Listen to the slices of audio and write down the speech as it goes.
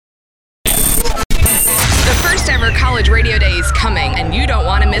ever College Radio Day is coming, and you don't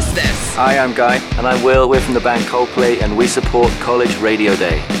want to miss this. Hi, I'm Guy. And I'm Will. We're from the band Coldplay, and we support College Radio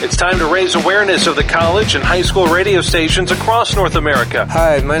Day. It's time to raise awareness of the college and high school radio stations across North America.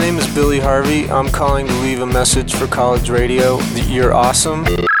 Hi, my name is Billy Harvey. I'm calling to leave a message for College Radio. You're awesome.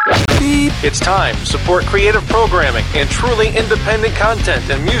 Beep. It's time to support creative programming and truly independent content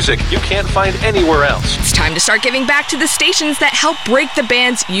and music you can't find anywhere else. It's time to start giving back to the stations that help break the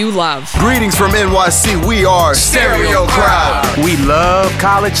bands you love. Greetings from NYC. We are Stereo Crowd. We love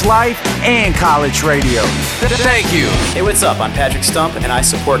college life and college radio. Thank you. Hey, what's up? I'm Patrick Stump, and I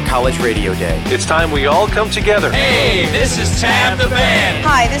support College Radio Day. It's time we all come together. Hey, this is Tab the Band.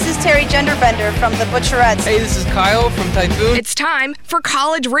 Hi, this is Terry Genderbender from the Butcherettes. Hey, this is Kyle from Typhoon. It's time for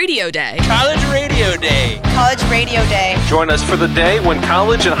College Radio Day. College Radio Day. College Radio Day. Join us for the day when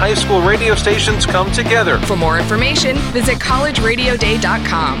college and high school radio stations come together. For more information, visit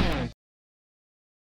CollegeRadioDay.com.